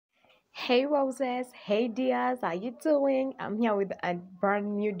Hey roses, hey dears, how you doing? I'm here with a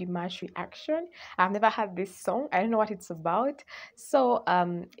brand new Dimash reaction. I've never had this song. I don't know what it's about.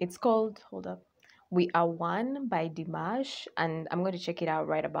 It's called hold up. We Are One by Dimash, and I'm going to check it out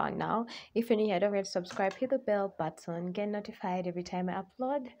right about now. If you're new here, don't forget to subscribe, hit the bell button, get notified every time I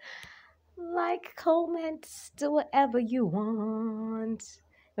upload. Like, comment, do whatever you want.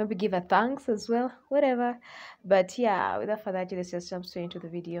 Maybe give a thanks as well, whatever. But yeah, without further ado, let's just jump straight into the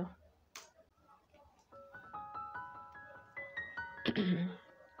video.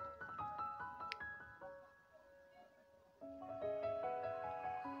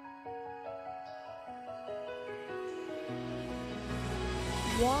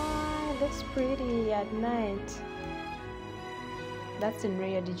 Wow, looks pretty at night. That's in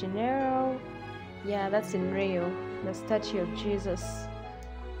Rio de Janeiro. Yeah, that's in Rio. The statue of Jesus.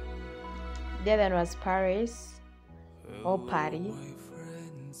 The other one was Paris or Paris.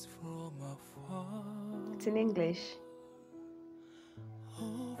 It's in English.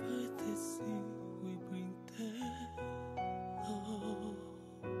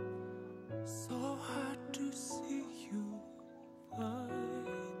 So hard to see you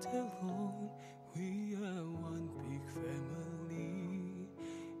fight alone. We are one big family,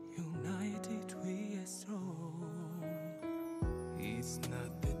 united we are strong. It's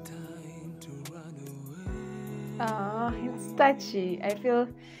not the time to run away. Ah, it's touchy.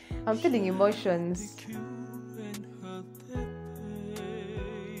 I'm feeling emotions.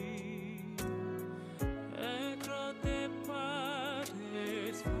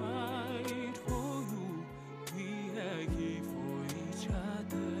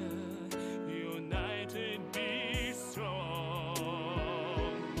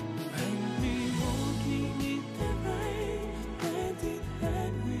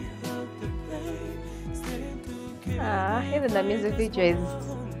 Even the music video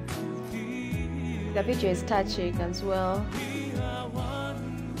is touching as well.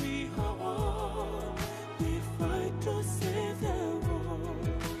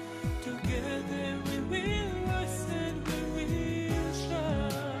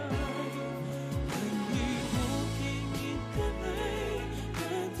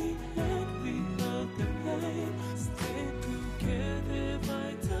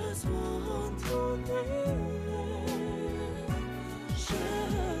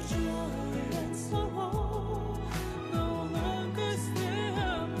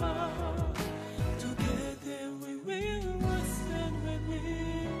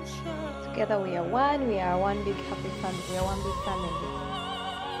 Together we are one big happy family, we are one big family.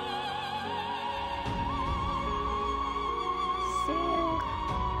 Sing.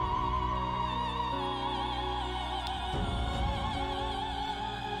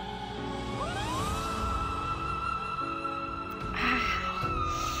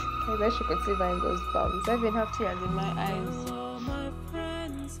 I wish you could see my goosebumps. I even have tears in my eyes.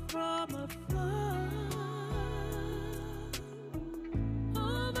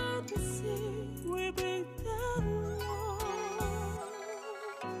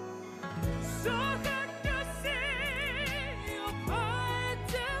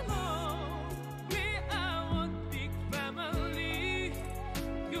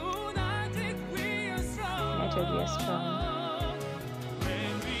 We are strong.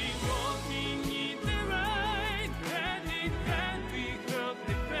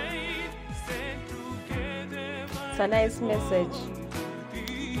 It's a nice message.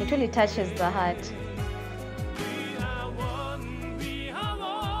 It really touches the heart.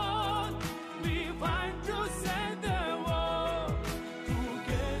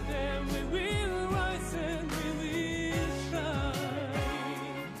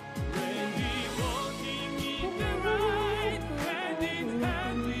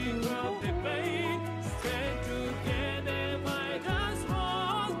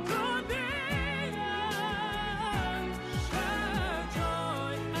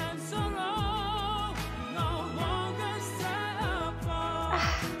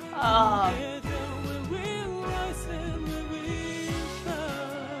 Oh.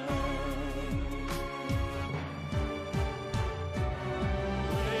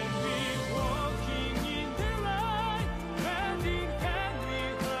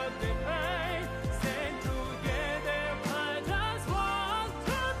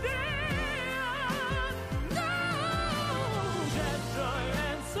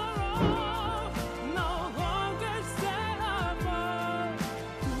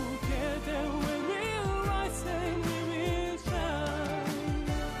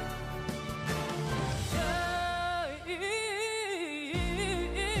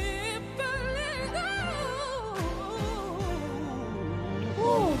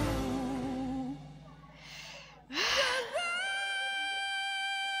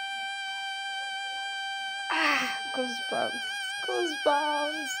 Goosebumps,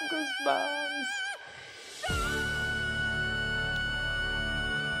 goosebumps, goosebumps.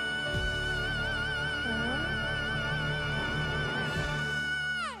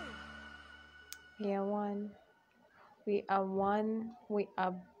 We are one. We are one. We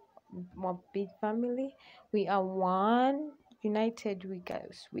are one big family. We are one. United,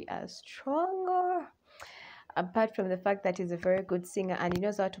 we are stronger. Apart from the fact that he's a very good singer and he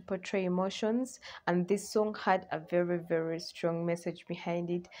knows how to portray emotions, and this song had a very, very strong message behind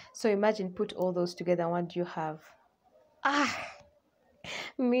it. So imagine, put all those together, what do you have? Ah,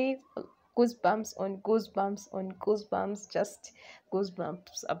 me, goosebumps on goosebumps on goosebumps, just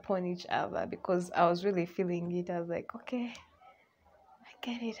goosebumps upon each other, because I was really feeling it. I was like, okay, I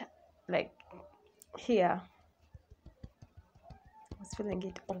get it. Like here, I was feeling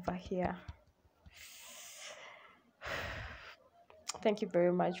it over here. Thank you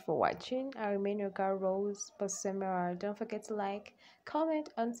very much for watching. I remain your girl Rose Basemera. Don't forget to like, comment,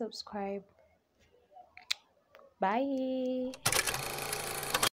 and subscribe. Bye.